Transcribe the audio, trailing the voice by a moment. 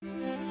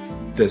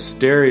the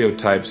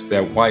stereotypes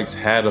that whites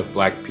had of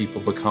black people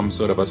become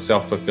sort of a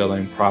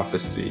self-fulfilling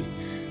prophecy.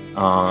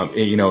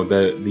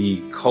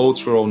 The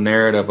cultural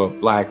narrative of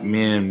black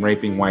men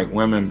raping white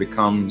women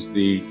becomes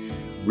the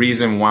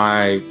reason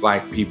why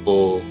black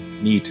people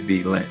need to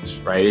be lynched,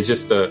 right? It's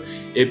just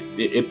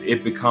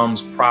it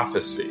becomes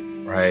prophecy,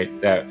 right?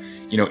 That,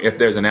 if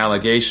there's an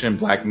allegation,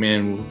 black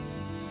men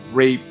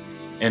rape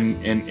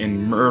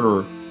and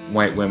murder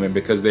white women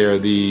because there are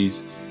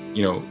these,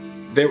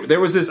 there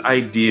was this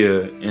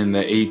idea in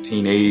the late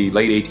 1880s,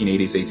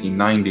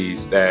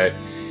 1890s, that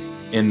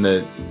in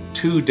the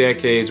 2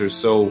 decades or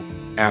so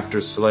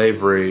after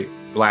slavery,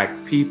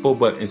 black people,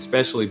 but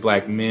especially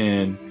black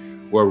men,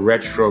 were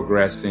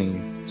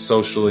retrogressing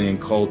socially and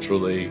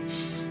culturally.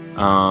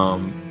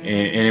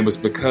 And it was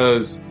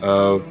because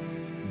of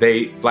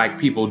black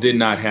people did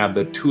not have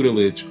the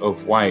tutelage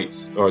of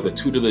whites, or the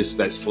tutelage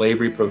that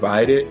slavery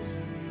provided.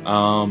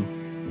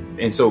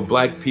 And so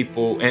black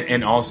people,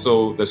 and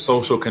also the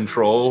social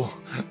control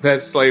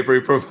that slavery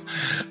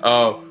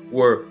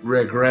were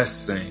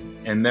regressing,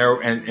 and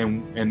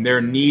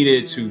there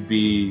needed to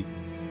be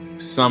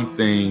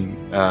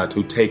something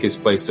to take its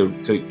place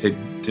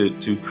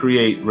to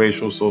create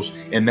racial social,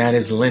 and that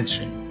is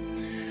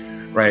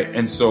lynching, right?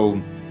 And so,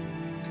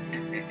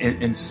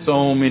 in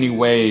so many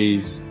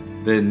ways,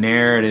 the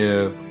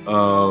narrative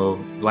of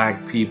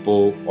black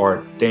people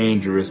are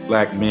dangerous,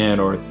 black men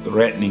are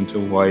threatening to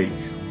white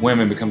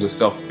women, becomes a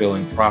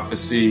self-fulfilling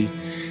prophecy.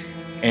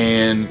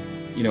 And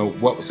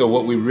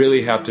what we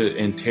really have to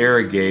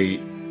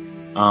interrogate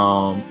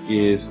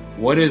is,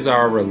 what is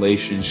our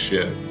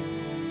relationship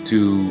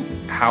to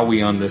how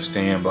we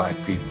understand black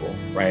people,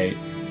 right?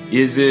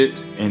 Is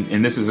it,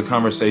 and this is a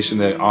conversation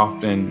that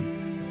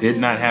often did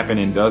not happen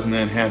and does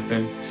not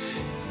happen,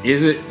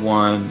 is it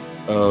one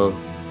of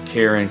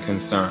care and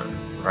concern,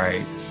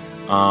 right?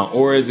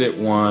 Or is it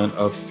one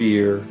of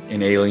fear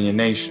and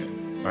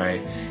alienation,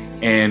 right?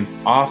 And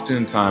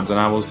oftentimes, and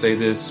I will say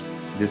this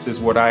is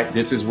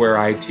where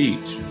I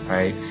teach,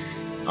 right?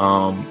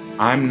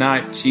 I'm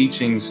not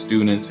teaching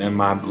students in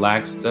my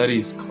Black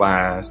Studies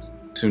class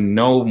to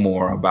know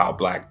more about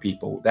Black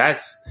people.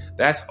 That's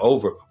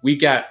over. We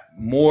got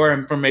more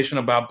information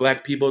about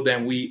Black people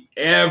than we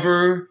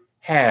ever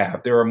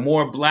have. There are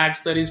more Black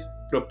Studies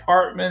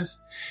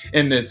departments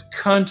in this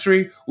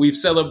country. We've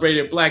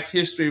celebrated Black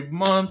History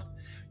Month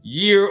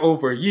year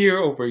over year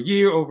over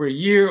year over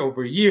year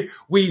over year.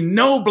 We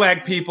know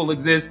Black people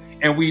exist,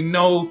 and we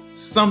know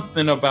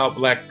something about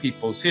Black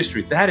people's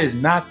history. That is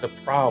not the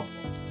problem.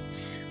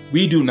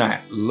 We do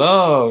not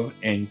love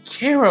and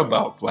care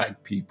about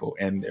Black people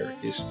and their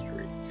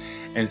history.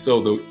 And so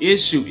the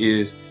issue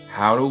is,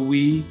 how do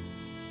we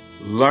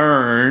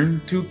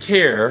learn to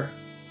care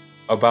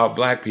about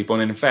Black people?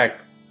 And in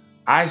fact,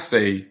 I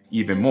say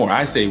even more.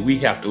 I say we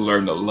have to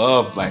learn to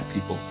love Black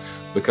people,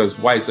 because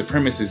white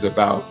supremacy is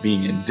about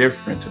being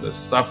indifferent to the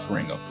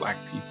suffering of Black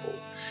people.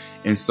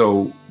 And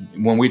so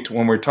when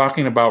we're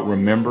talking about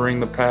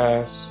remembering the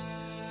past,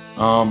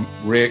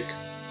 Rick,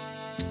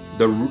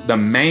 the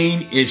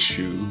main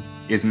issue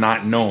is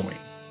not knowing.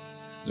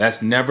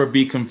 Let's never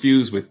be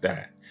confused with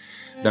that.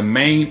 The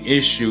main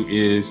issue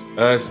is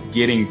us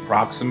getting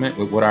proximate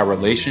with what our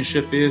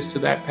relationship is to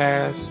that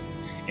past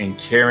and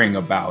caring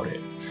about it.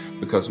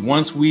 Because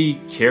once we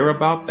care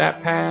about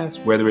that past,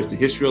 whether it's the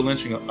history of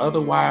lynching or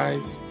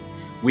otherwise,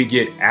 we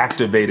get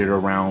activated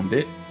around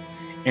it,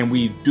 and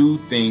we do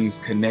things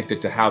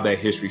connected to how that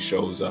history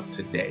shows up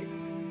today.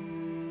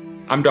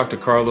 I'm Dr.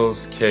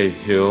 Karlos K.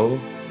 Hill.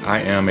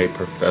 I am a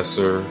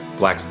professor,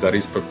 Black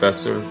Studies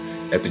professor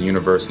at the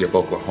University of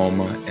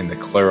Oklahoma in the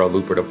Clara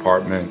Luper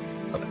Department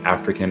of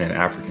African and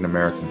African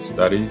American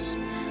Studies.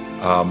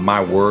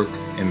 My work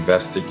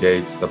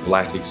investigates the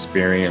Black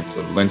experience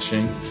of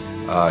lynching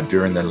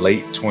during the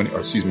late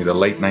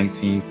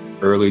 19th,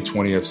 early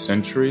 20th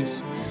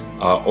centuries.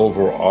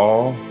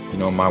 Overall,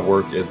 my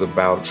work is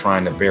about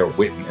trying to bear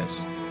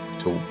witness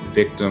to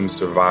victims,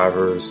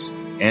 survivors,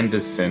 and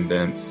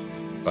descendants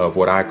of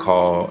what I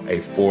call a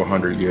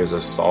 400 years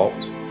assault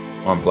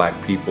on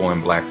Black people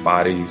and Black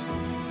bodies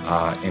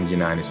in the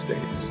United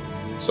States.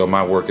 So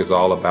my work is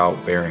all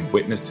about bearing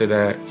witness to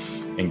that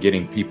and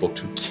getting people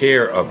to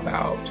care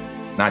about,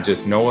 not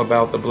just know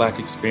about the Black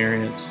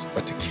experience,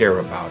 but to care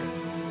about it.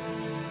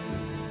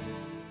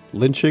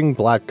 Lynching,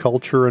 Black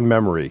Culture, and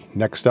Memory,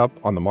 next up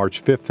on the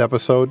March 5th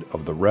episode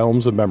of the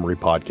Realms of Memory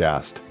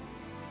podcast.